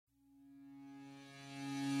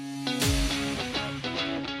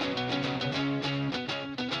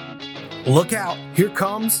Look out, here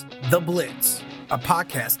comes The Blitz, a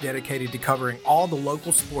podcast dedicated to covering all the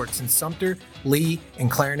local sports in Sumter, Lee,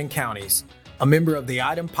 and Clarendon counties, a member of the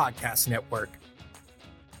Item Podcast Network.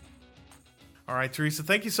 All right, Teresa,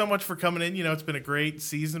 thank you so much for coming in. You know, it's been a great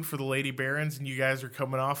season for the Lady Barons, and you guys are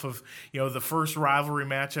coming off of, the first rivalry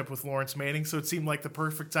matchup with Laurence Manning, so it seemed like the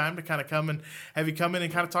perfect time to kind of come and have you come in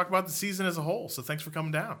and kind of talk about the season as a whole. So thanks for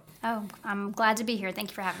coming down. Oh, I'm glad to be here.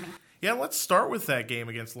 Thank you for having me. Yeah, let's start with that game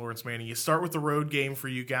against Laurence Manning. You start with the road game for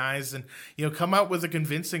you guys and, come out with a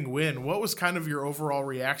convincing win. What was kind of your overall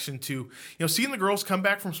reaction to, seeing the girls come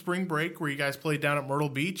back from spring break where you guys played down at Myrtle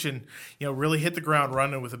Beach and, really hit the ground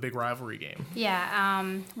running with a big rivalry game? Yeah,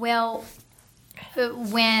 when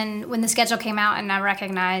the schedule came out and I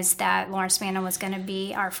recognized that Laurence Manning was going to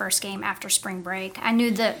be our first game after spring break, I knew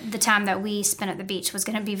that the time that we spent at the beach was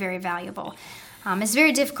going to be very valuable. It's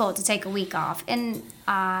very difficult to take a week off, and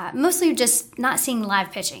mostly just not seeing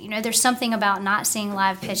live pitching. There's something about not seeing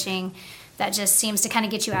live pitching that just seems to kind of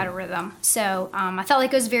get you out of rhythm. So I felt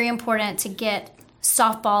like it was very important to get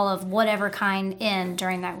softball of whatever kind in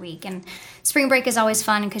during that week. And spring break is always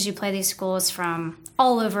fun because you play these schools from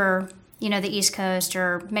all over, the East Coast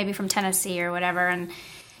or maybe from Tennessee or whatever, and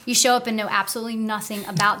you show up and know absolutely nothing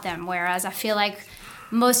about them, whereas I feel like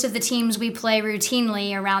most of the teams we play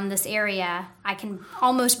routinely around this area, I can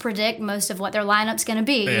almost predict most of what their lineup's going to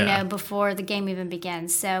be, before the game even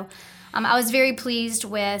begins. So I was very pleased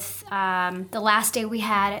with the last day we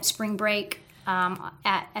had at spring break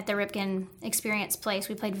at the Ripken Experience Place.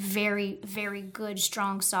 We played very, very good,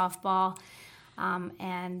 strong softball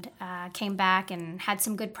and came back and had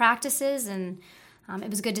some good practices, and it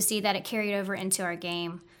was good to see that it carried over into our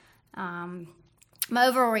game. My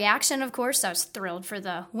overall reaction, of course, I was thrilled for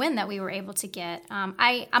the win that we were able to get.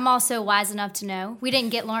 I'm also wise enough to know we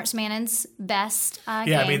didn't get Laurence Manning's best game.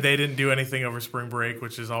 Yeah, I mean, they didn't do anything over spring break,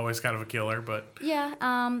 which is always kind of a killer. But yeah,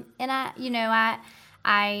 and I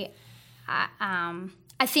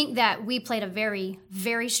think that we played a very,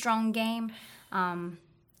 very strong game, and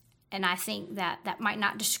I think that might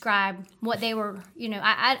not describe what they were.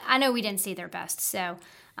 I know we didn't see their best, so.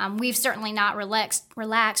 We've certainly not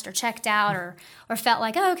relaxed or checked out or felt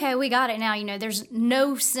like, oh, okay, we got it now. There's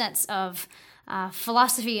no sense of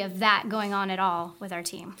philosophy of that going on at all with our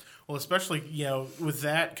team. Well, especially, with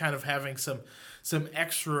that kind of having some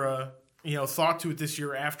extra, thought to it this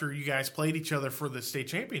year after you guys played each other for the state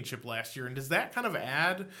championship last year. And does that kind of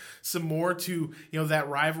add some more to, that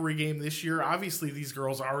rivalry game this year? Obviously, these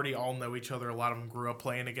girls already all know each other. A lot of them grew up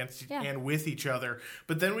playing against and with each other.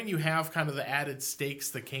 But then when you have kind of the added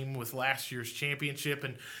stakes that came with last year's championship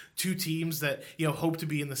and two teams that, hope to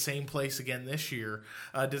be in the same place again this year,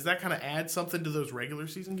 does that kind of add something to those regular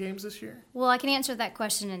season games this year? Well, I can answer that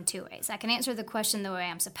question in two ways. I can answer the question the way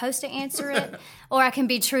I'm supposed to answer it, or I can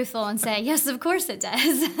be truthful and say, yes, of course it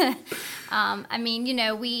does.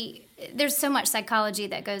 There's so much psychology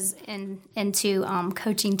that goes into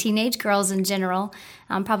coaching teenage girls in general,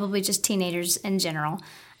 probably just teenagers in general.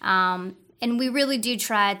 And we really do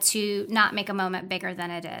try to not make a moment bigger than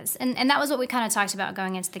it is. And that was what we kind of talked about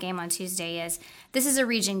going into the game on Tuesday is this is a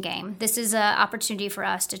region game. This is an opportunity for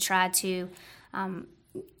us to try to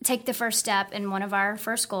take the first step in one of our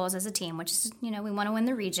first goals as a team, which is, we want to win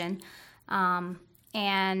the region.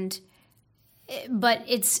 But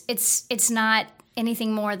it's not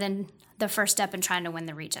anything more than the first step in trying to win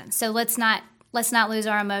the region. So let's not lose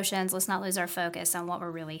our emotions. Let's not lose our focus on what we're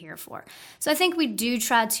really here for. So I think we do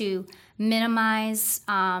try to minimize,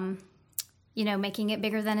 making it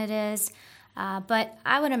bigger than it is. But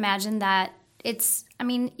I would imagine that it's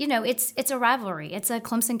a rivalry. It's a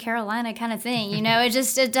Clemson Carolina kind of thing.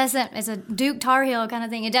 It's a Duke Tar Heel kind of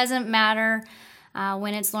thing. It doesn't matter.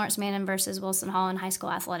 When it's Laurence Manning versus Wilson Hall in high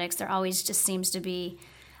school athletics, there always just seems to be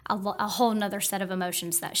a whole nother set of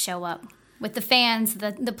emotions that show up with the fans,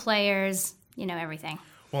 the players, everything.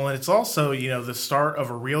 Well, and it's also, the start of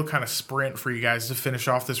a real kind of sprint for you guys to finish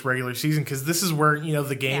off this regular season because this is where,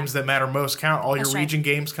 the games that matter most count. All your region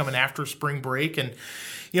games coming after spring break. And,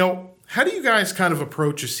 how do you guys kind of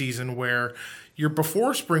approach a season where your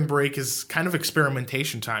before spring break is kind of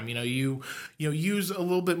experimentation time? You use a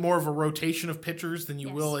little bit more of a rotation of pitchers than you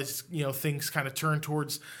will as, things kind of turn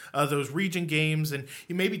towards those region games, and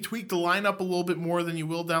you maybe tweak the lineup a little bit more than you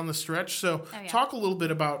will down the stretch. So talk a little bit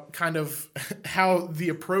about kind of how the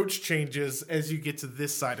approach changes as you get to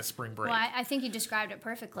this side of spring break. Well, I think you described it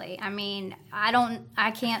perfectly. I mean,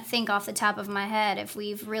 I can't think off the top of my head if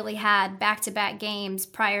we've really had back-to-back games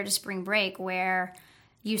prior to spring break where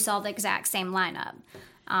you saw the exact same lineup.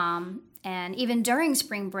 And even during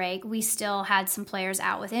spring break, we still had some players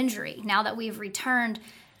out with injury. Now that we've returned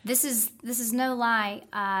This is no lie.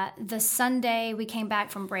 The Sunday we came back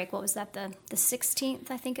from break, what was that, the 16th,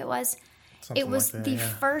 I think it was? Something it was like that, the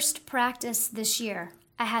first practice this year.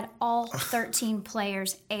 I had all 13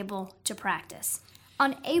 players able to practice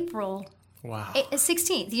on April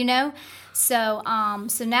 16th, you know? So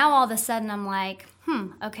now all of a sudden I'm like,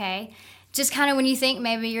 okay. Just kind of when you think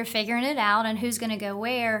maybe you're figuring it out and who's going to go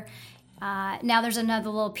where, now there's another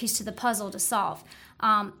little piece to the puzzle to solve.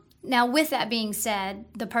 Now, with that being said,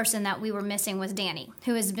 the person that we were missing was Danny,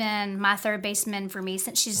 who has been my third baseman for me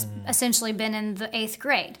since she's essentially been in the 8th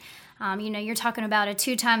grade. You're talking about a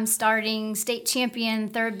 2-time starting state champion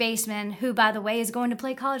third baseman who, by the way, is going to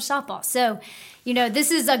play college softball. So,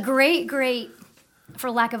 this is a great,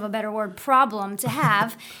 for lack of a better word, problem to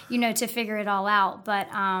have, to figure it all out. But,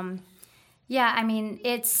 I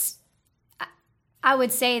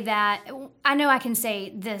would say that, I know I can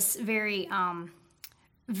say this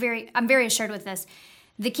I'm very assured with this.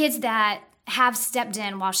 The kids that have stepped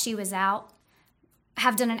in while she was out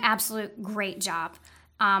have done an absolute great job.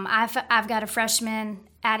 I've got a freshman,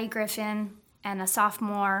 Addie Griffin, and a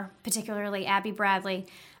sophomore, particularly Abby Bradley.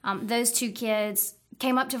 Those 2 kids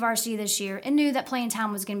came up to varsity this year and knew that playing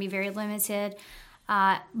time was going to be very limited.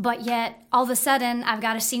 But yet, all of a sudden, I've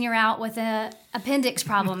got a senior out with an appendix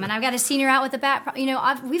problem, and I've got a senior out with a back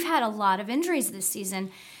problem. We've had a lot of injuries this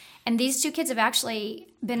season. And these 2 kids have actually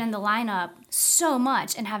been in the lineup so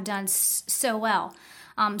much and have done so well.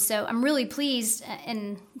 So I'm really pleased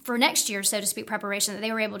for next year, so to speak, preparation, that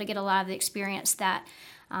they were able to get a lot of the experience that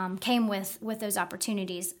came with those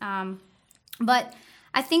opportunities. But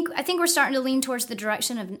I think we're starting to lean towards the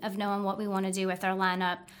direction of knowing what we want to do with our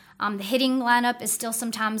lineup. The hitting lineup is still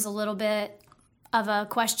sometimes a little bit of a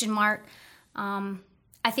question mark.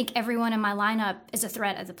 I think everyone in my lineup is a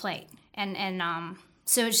threat at the plate.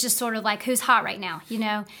 So it's just sort of like who's hot right now,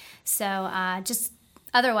 So just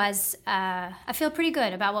otherwise, I feel pretty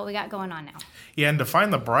good about what we got going on now. Yeah, and to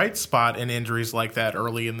find the bright spot in injuries like that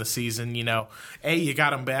early in the season, you got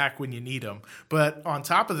them back when you need them. But on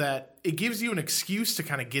top of that, it gives you an excuse to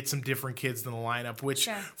kind of get some different kids in the lineup, which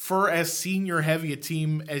for as senior-heavy a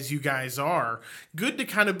team as you guys are, good to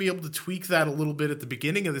kind of be able to tweak that a little bit at the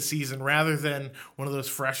beginning of the season rather than one of those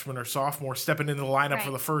freshmen or sophomores stepping into the lineup for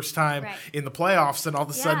the first time in the playoffs and all of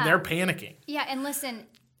a sudden they're panicking. Yeah, and listen,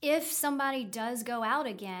 if somebody does go out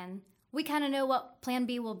again, we kind of know what plan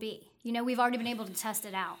B will be. We've already been able to test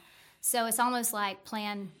it out. So it's almost like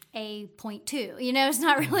plan A.2. It's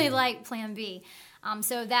not really like plan B.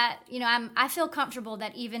 So that, I feel comfortable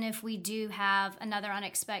that even if we do have another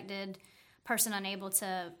unexpected person unable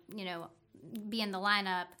to, be in the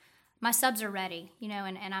lineup, my subs are ready,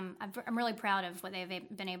 and I'm really proud of what they've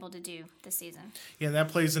been able to do this season. Yeah, and that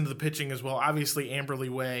plays into the pitching as well. Obviously, Amberly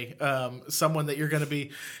Way, someone that you're going to be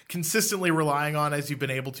consistently relying on as you've been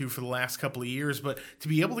able to for the last couple of years. But to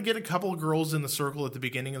be able to get a couple of girls in the circle at the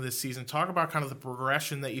beginning of this season, talk about kind of the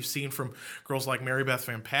progression that you've seen from girls like Mary Beth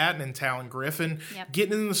Van Patten and Talon Griffin,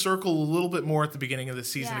 getting in the circle a little bit more at the beginning of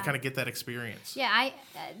this season to kind of get that experience. Yeah,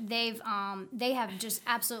 they have just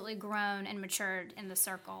absolutely grown and matured in the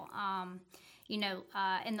circle.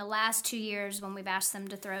 In the last 2 years when we've asked them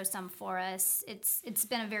to throw some for us, it's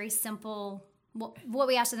been a very simple, what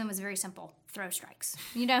we asked of them was very simple, throw strikes,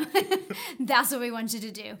 that's what we want you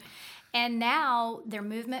to do. And now their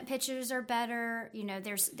movement pitches are better,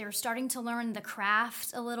 they're starting to learn the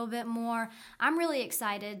craft a little bit more. I'm really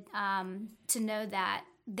excited to know that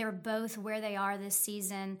they're both where they are this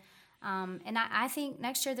season, and I think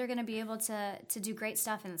next year they're going to be able to do great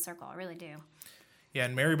stuff in the circle, I really do. Yeah,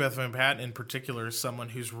 and Mary Beth Van Patten in particular is someone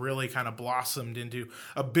who's really kind of blossomed into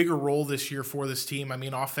a bigger role this year for this team. I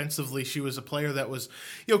mean, offensively, she was a player that was,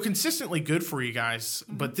 consistently good for you guys.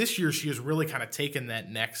 Mm-hmm. But this year, she has really kind of taken that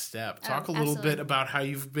next step. Talk a little bit about how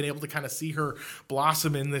you've been able to kind of see her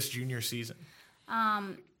blossom in this junior season.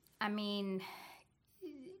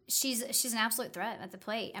 She's an absolute threat at the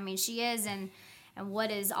plate. I mean, she is, and what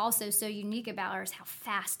is also so unique about her is how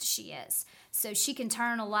fast she is. So she can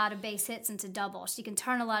turn a lot of base hits into doubles. She can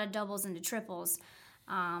turn a lot of doubles into triples.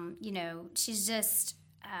 She's just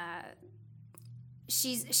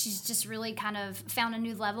she's just really kind of found a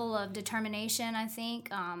new level of determination, I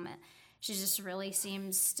think. She just really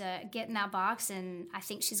seems to get in that box, and I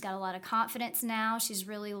think she's got a lot of confidence now. She's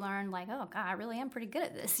really learned, like, oh, God, I really am pretty good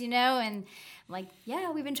at this, and like,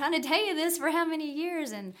 yeah, we've been trying to tell you this for how many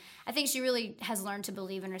years, and I think she really has learned to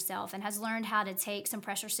believe in herself and has learned how to take some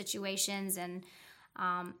pressure situations and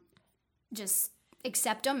just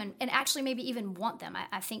accept them and actually maybe even want them.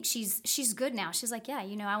 I think she's good now. She's like, yeah,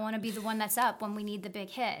 I want to be the one that's up when we need the big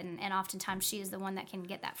hit. And oftentimes she is the one that can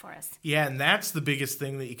get that for us. Yeah, and that's the biggest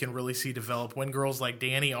thing that you can really see develop when girls like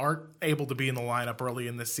Danny aren't able to be in the lineup early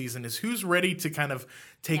in this season is who's ready to kind of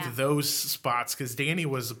take those spots, because Danny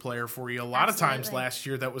was a player for you a lot of times last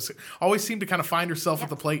year that was always seemed to kind of find herself at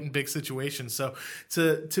the plate in big situations. So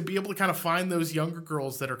to be able to kind of find those younger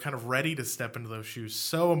girls that are kind of ready to step into those shoes,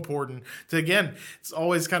 so important. Again, it's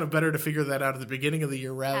always kind of better to figure that out at the beginning of the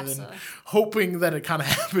year rather than hoping that it kind of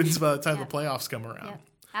happens by the time the playoffs come around. Yep.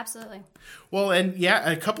 Absolutely. Well, and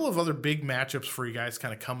a couple of other big matchups for you guys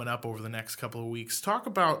kind of coming up over the next couple of weeks. Talk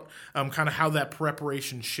about kind of how that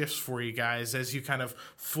preparation shifts for you guys as you kind of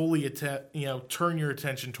fully turn your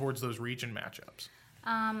attention towards those region matchups.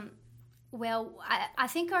 Well, I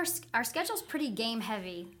think our schedule's pretty game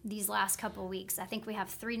heavy these last couple of weeks. I think we have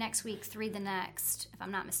 3 next week, 3 the next, if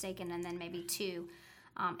I'm not mistaken, and then maybe 2.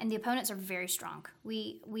 And the opponents are very strong.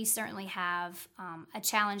 We certainly have a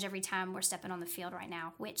challenge every time we're stepping on the field right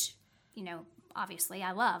now, which, obviously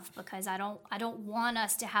I love, because I don't want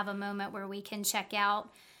us to have a moment where we can check out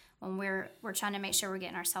when we're trying to make sure we're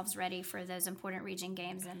getting ourselves ready for those important region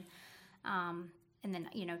games and then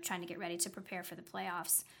trying to get ready to prepare for the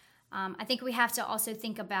playoffs. I think we have to also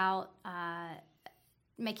think about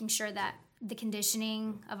making sure that the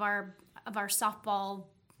conditioning of our softball.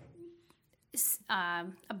 I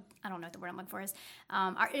don't know what the word I'm looking for is.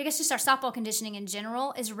 I guess just our softball conditioning in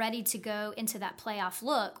general is ready to go into that playoff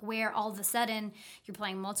look, where all of a sudden you're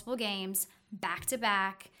playing multiple games back to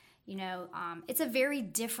back. It's a very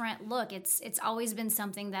different look. It's always been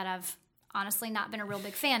something that I've honestly not been a real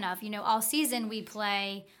big fan of. All season we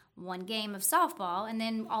play one game of softball, and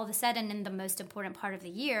then all of a sudden in the most important part of the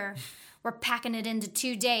year, we're packing it into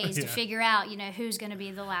 2 days to figure out, who's going to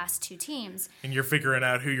be the last 2 teams. And you're figuring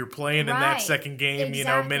out who you're playing in that second game,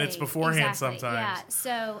 minutes beforehand sometimes. Yeah.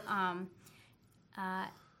 So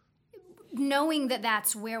knowing that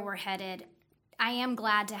that's where we're headed, I am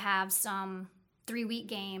glad to have some 3-week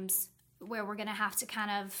games where we're going to have to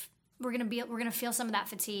we're going to feel some of that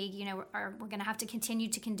fatigue, we're going to have to continue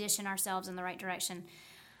to condition ourselves in the right direction.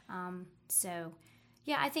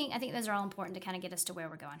 I think those are all important to kind of get us to where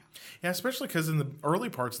we're going. Yeah, especially because in the early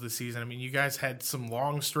parts of the season, you guys had some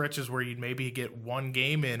long stretches where you'd maybe get one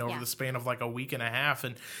game in over the span of like a week and a half,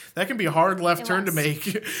 and that can be a hard left turn to make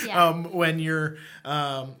when you're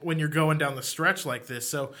going down the stretch like this.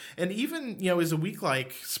 So, and even is a week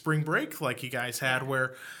like spring break like you guys had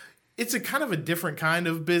where it's a kind of a different kind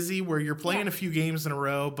of busy where you're playing a few games in a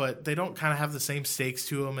row, but they don't kind of have the same stakes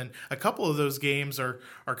to them. And a couple of those games are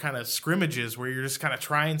kind of scrimmages where you're just kind of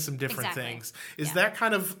trying some different things. Is that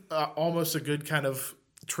kind of almost a good kind of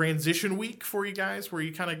transition week for you guys where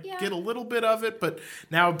you kind of get a little bit of it, but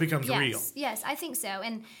now it becomes real? Yes, I think so.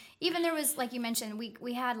 And even there was, like you mentioned,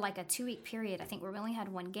 we had like a 2-week period, I think, where we only had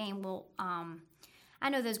one game. Well, I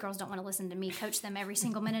know those girls don't want to listen to me coach them every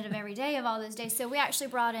single minute of every day of all those days. So we actually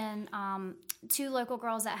brought in 2 local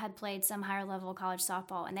girls that had played some higher level college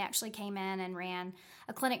softball, and they actually came in and ran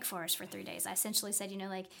a clinic for us for 3 days. I essentially said,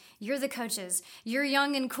 you're the coaches. You're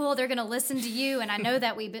young and cool. They're going to listen to you. And I know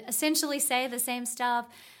that we essentially say the same stuff.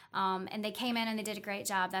 And they came in and they did a great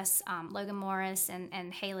job. That's Logan Morris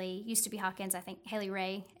and Haley, used to be Hawkins. I think Haley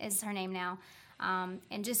Ray is her name now.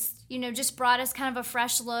 And just brought us kind of a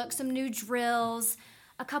fresh look, some new drills,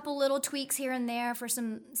 a couple little tweaks here and there for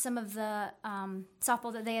some of the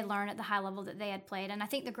softball that they had learned at the high level that they had played. And I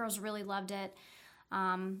think the girls really loved it.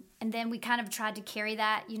 And then we kind of tried to carry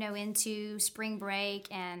that, into spring break.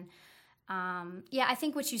 And I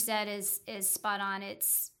think what you said is spot on.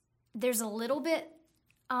 There's a little bit,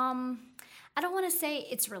 I don't want to say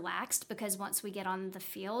it's relaxed, because once we get on the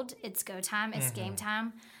field, it's go time, it's game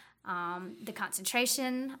time. The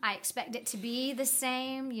concentration, I expect it to be the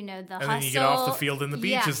same, the and hustle. And then you get off the field and the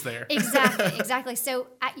beach is there. Exactly. So,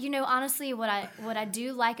 honestly, what I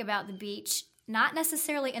do like about the beach, not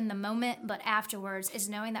necessarily in the moment, but afterwards, is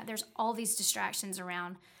knowing that there's all these distractions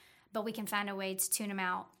around, but we can find a way to tune them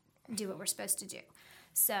out, do what we're supposed to do.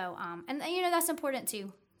 So, and that's important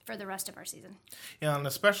too for the rest of our season. Yeah, and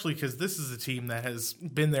especially because this is a team that has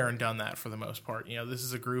been there and done that for the most part. This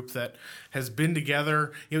is a group that has been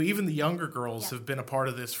together. Even the younger girls have been a part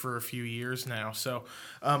of this for a few years now. So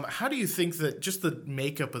how do you think that just the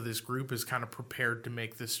makeup of this group is kind of prepared to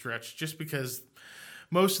make this stretch? Just because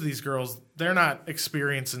most of these girls, they're not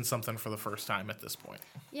experiencing something for the first time at this point.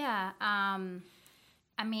 Yeah.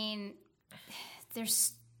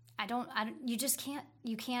 There's...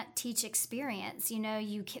 you can't teach experience,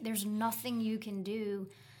 there's nothing you can do.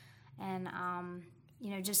 And,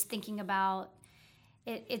 just thinking about,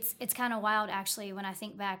 It's kind of wild, actually, when I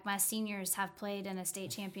think back. My seniors have played in a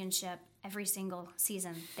state championship every single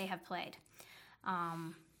season they have played.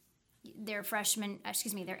 Their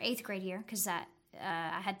their eighth grade year, because I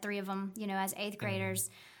had 3 of them, as eighth graders.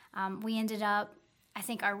 We ended up, I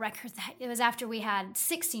think our record, it was after we had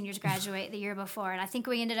 6 seniors graduate the year before, and I think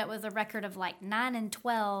we ended up with a record of like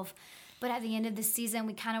 9-12. But at the end of the season,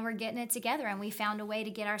 we kind of were getting it together, and we found a way to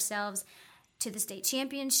get ourselves to the state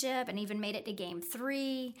championship and even made it to game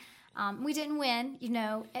 3. We didn't win,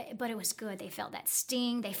 but it was good. They felt that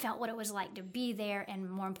sting. They felt what it was like to be there, and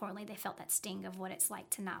more importantly, they felt that sting of what it's like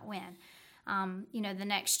to not win. The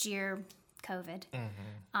next year, COVID.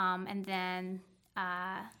 And then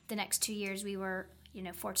the next 2 years, we were,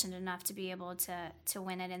 fortunate enough to be able to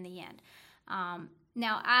win it in the end.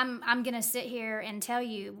 Now, I'm going to sit here and tell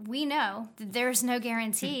you, we know that there's no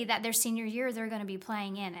guarantee that their senior year they're going to be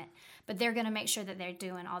playing in it, but they're going to make sure that they're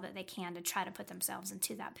doing all that they can to try to put themselves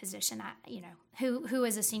into that position. Who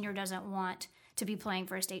as a senior doesn't want to be playing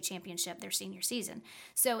for a state championship their senior season?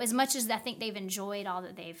 So as much as I think they've enjoyed all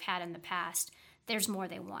that they've had in the past, there's more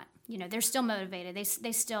they want. They're still motivated.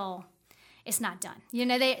 They still, it's not done.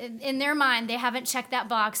 They, in their mind, they haven't checked that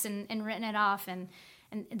box and written it off, and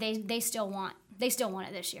they still want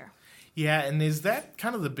it this year. Yeah, and is that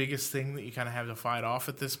kind of the biggest thing that you kind of have to fight off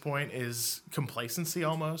at this point is complacency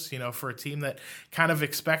almost, for a team that kind of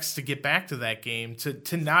expects to get back to that game,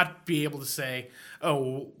 to not be able to say,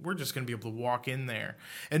 oh, we're just going to be able to walk in there.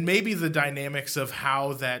 And maybe the dynamics of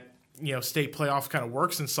how that, state playoff kind of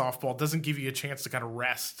works in softball doesn't give you a chance to kind of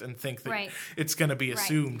rest and think that it's going to be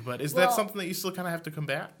assumed. Right. But is that something that you still kind of have to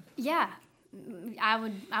combat? Yeah.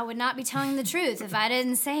 I would not be telling the truth if I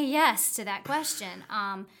didn't say yes to that question.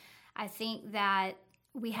 I think that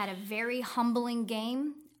we had a very humbling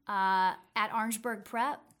game at Orangeburg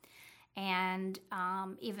Prep, and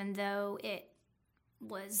even though it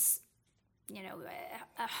was,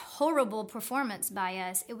 a horrible performance by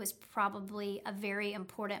us, it was probably a very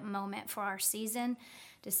important moment for our season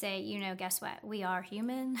to say, guess what? We are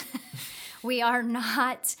human. We are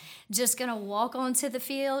not just going to walk onto the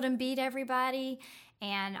field and beat everybody.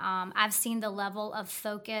 And I've seen the level of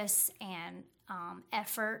focus and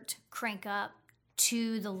effort crank up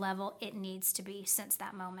to the level it needs to be since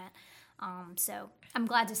that moment. So I'm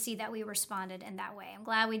glad to see that we responded in that way. I'm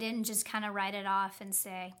glad we didn't just kind of write it off and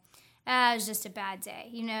say, it was just a bad day.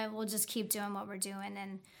 We'll just keep doing what we're doing.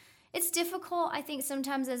 And it's difficult, I think,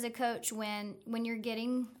 sometimes as a coach when you're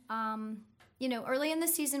getting, early in the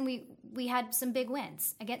season, we had some big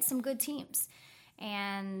wins against some good teams.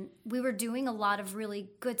 And we were doing a lot of really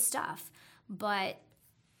good stuff. But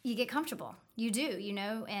you get comfortable. You do,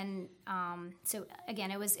 And so, again,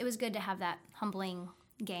 it was good to have that humbling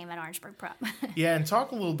game at Orangeburg Prep. Yeah, and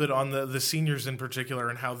talk a little bit on the seniors in particular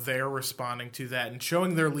and how they're responding to that and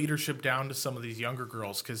showing their leadership down to some of these younger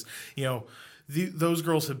girls because, those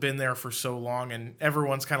girls have been there for so long and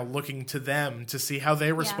everyone's kind of looking to them to see how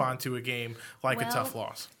they respond to a game like a tough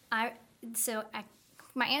loss.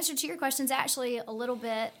 My answer to your question is actually a little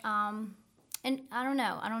bit, and I don't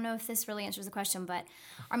know if this really answers the question, but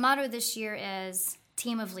our motto this year is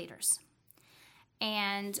team of leaders.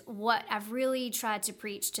 And what I've really tried to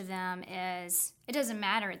preach to them is it doesn't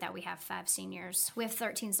matter that we have 5 seniors. We have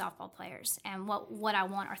 13 softball players, and what I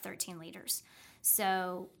want are 13 leaders.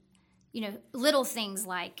 So, little things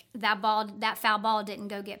like that foul ball didn't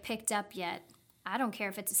go get picked up yet. I don't care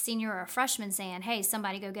if it's a senior or a freshman saying, hey,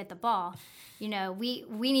 somebody go get the ball. We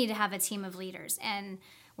need to have a team of leaders, and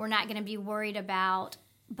we're not going to be worried about,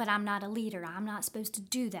 but I'm not a leader. I'm not supposed to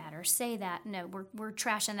do that or say that. No, we're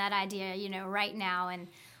trashing that idea, right now. And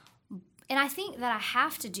I think that I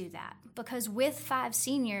have to do that because with 5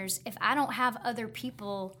 seniors, if I don't have other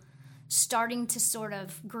people starting to sort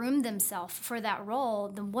of groom themselves for that role,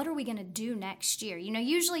 then what are we going to do next year?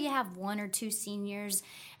 Usually you have 1 or 2 seniors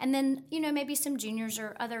and then, maybe some juniors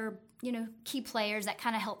or other, key players that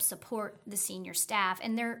kind of help support the senior staff.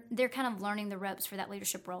 And they're kind of learning the ropes for that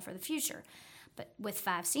leadership role for the future. But with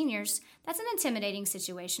 5 seniors, that's an intimidating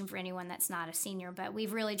situation for anyone that's not a senior. But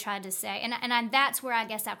we've really tried to say, and that's where I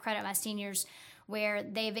guess I credit my seniors, where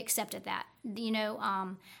they've accepted that.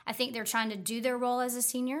 I think they're trying to do their role as a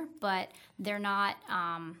senior, but they're not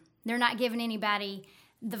giving anybody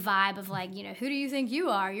the vibe of like, who do you think you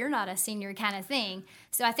are? You're not a senior kind of thing.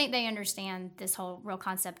 So I think they understand this whole real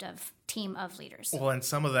concept of team of leaders. Well, and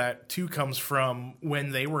some of that too comes from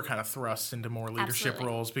when they were kind of thrust into more leadership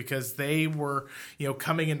roles because they were,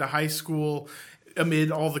 coming into high school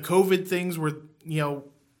amid all the COVID things where,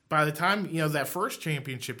 by the time, that first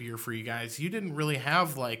championship year for you guys, you didn't really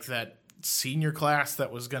have like that senior class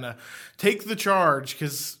that was going to take the charge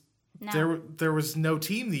because No. there was no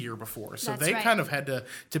team the year before, so That's they right. kind of had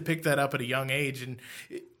to pick that up at a young age. And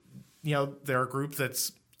they're a group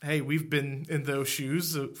that's, hey, we've been in those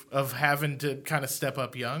shoes of having to kind of step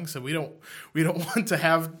up young, so we don't want to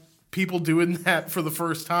have people doing that for the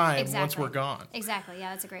first time once we're gone. Exactly. Yeah,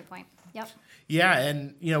 that's a great point. Yep. Yeah,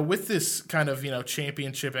 and with this kind of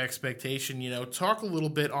championship expectation, talk a little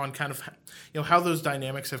bit on kind of how those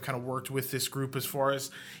dynamics have kind of worked with this group as far as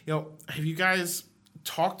have you guys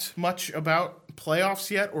talked much about playoffs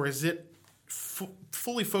yet, or is it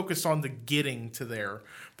fully focused on the getting to their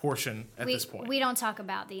portion at this point? We don't talk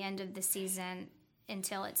about the end of the season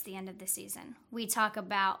until it's the end of the season. We talk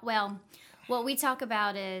about, what we talk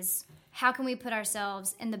about is how can we put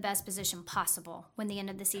ourselves in the best position possible when the end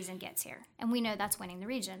of the season gets here? And we know that's winning the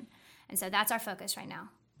region. And so that's our focus right now,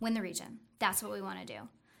 win the region. That's what we want to do.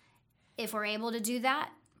 If we're able to do that,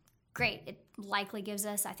 great. It likely gives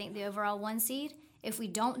us, I think, the overall 1 seed. If we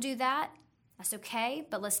don't do that, that's okay,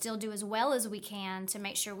 but let's still do as well as we can to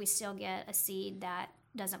make sure we still get a seed that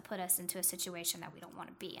doesn't put us into a situation that we don't want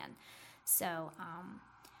to be in. So,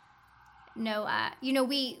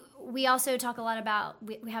 we also talk a lot about,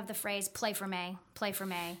 we have the phrase play for May,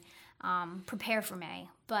 prepare for May.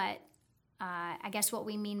 But I guess what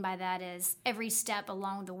we mean by that is every step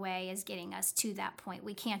along the way is getting us to that point.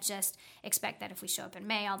 We can't just expect that if we show up in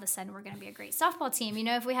May, all of a sudden we're going to be a great softball team,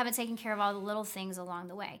 if we haven't taken care of all the little things along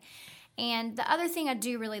the way. And the other thing I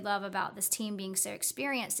do really love about this team being so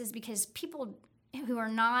experienced is because people who are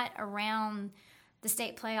not around the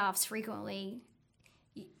state playoffs frequently,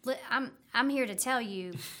 I'm here to tell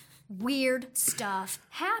you, weird stuff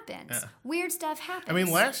happens. Yeah. Weird stuff happens. I mean,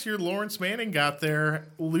 last year Laurence Manning got there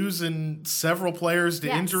losing several players to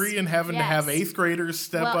injury and having to have 8th graders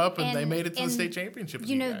step up, and they made it to the state championship.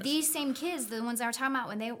 These same kids, the ones I were talking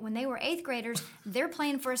about when they were 8th graders, they're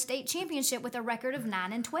playing for a state championship with a record of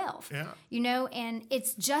 9-12. Yeah. And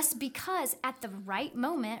it's just because at the right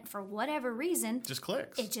moment, for whatever reason, it just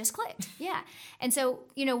clicks. It just clicked. Yeah. And so,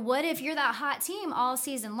 what if you're that hot team all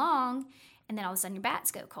season long, and then all of a sudden your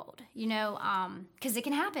bats go cold, because it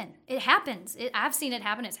can happen. It happens. I've seen it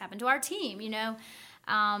happen. It's happened to our team,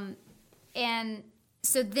 and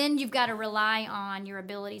so then you've got to rely on your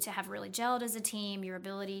ability to have really gelled as a team, your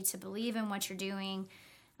ability to believe in what you're doing,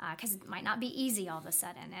 because it might not be easy all of a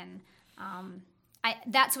sudden. And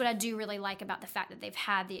that's what I do really like about the fact that they've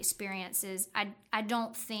had the experiences. I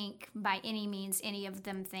don't think by any means any of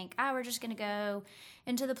them think, we're just going to go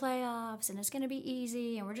into the playoffs and it's going to be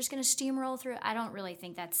easy and we're just going to steamroll through. I don't really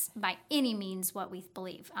think that's by any means what we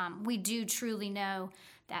believe. We do truly know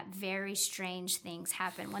that very strange things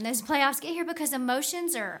happen when those playoffs get here because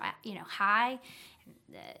emotions are high,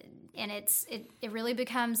 and it really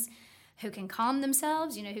becomes who can calm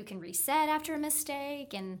themselves, who can reset after a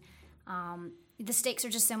mistake, and the stakes are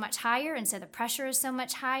just so much higher, and so the pressure is so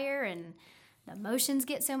much higher, and the emotions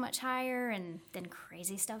get so much higher, and then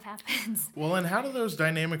crazy stuff happens. Well, and how do those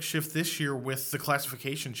dynamics shift this year with the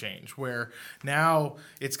classification change, where now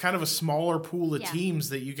it's kind of a smaller pool of teams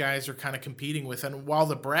that you guys are kind of competing with, and while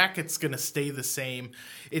the bracket's going to stay the same,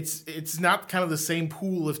 it's not kind of the same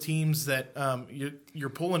pool of teams that you're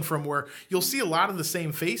pulling from, where you'll see a lot of the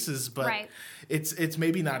same faces, but it's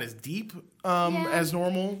maybe not as deep as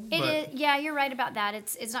normal. Yeah, you're right about that.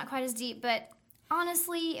 It's not quite as deep, but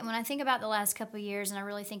honestly, when I think about the last couple of years and I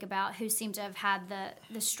really think about who seem to have had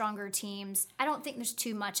the stronger teams, I don't think there's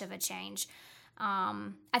too much of a change.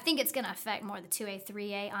 I think it's going to affect more the 2A,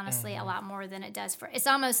 3A, honestly, a lot more than it does for... It's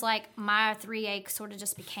almost like my 3A sort of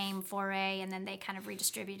just became 4A, and then they kind of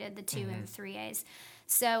redistributed the 2 and the 3As.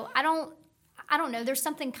 So I don't know. There's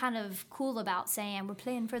something kind of cool about saying we're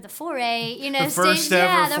playing for the 4A, the first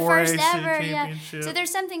ever 4A championship. So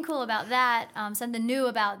there's something cool about that, something new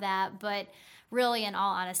about that, but... Really, in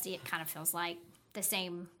all honesty, it kind of feels like the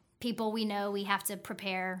same people we know we have to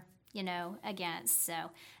prepare, against. So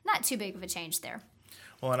not too big of a change there.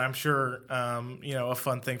 Well, and I'm sure, a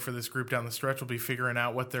fun thing for this group down the stretch will be figuring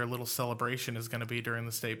out what their little celebration is going to be during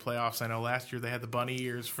the state playoffs. I know last year they had the bunny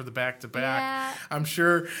ears for the back-to-back. Yeah. I'm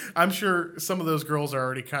sure some of those girls are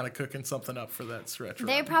already kind of cooking something up for that stretch.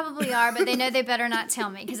 They probably are, but they know they better not tell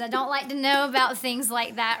me because I don't like to know about things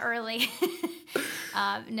like that early.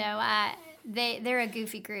 They're a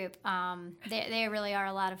goofy group. They really are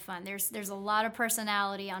a lot of fun. There's a lot of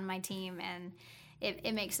personality on my team, and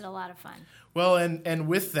it makes it a lot of fun. Well, and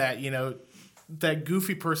with that, that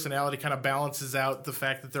goofy personality kind of balances out the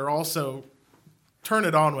fact that they're also turn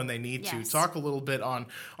it on when they need to. Talk a little bit on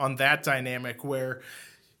that dynamic where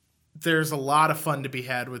there's a lot of fun to be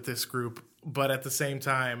had with this group but at the same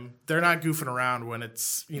time, they're not goofing around when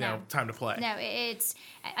it's, time to play. No,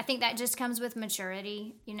 I think that just comes with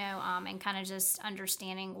maturity, and kind of just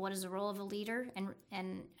understanding what is the role of a leader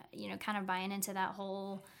and kind of buying into that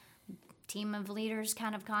whole team of leaders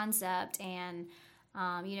kind of concept. And,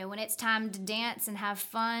 when it's time to dance and have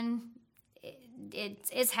fun,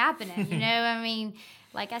 it's happening, I mean,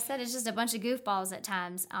 like I said, it's just a bunch of goofballs at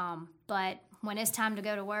times. But when it's time to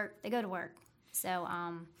go to work, they go to work. So,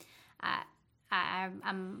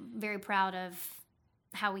 I'm very proud of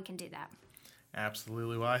how we can do that.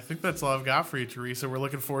 Absolutely. Well, I think that's all I've got for you, Teresa. We're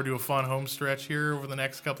looking forward to a fun home stretch here over the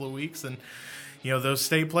next couple of weeks. And, those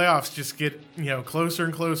state playoffs just get, closer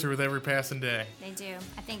and closer with every passing day. They do.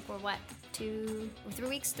 I think we're 3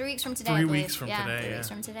 weeks? 3 weeks from today. 3 weeks from today. 3 weeks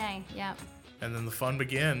from today. Yep. And then the fun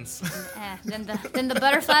begins. Then the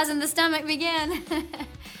butterflies in the stomach begin.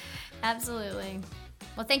 Absolutely.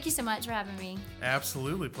 Well, thank you so much for having me.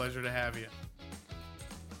 Absolutely. Pleasure to have you.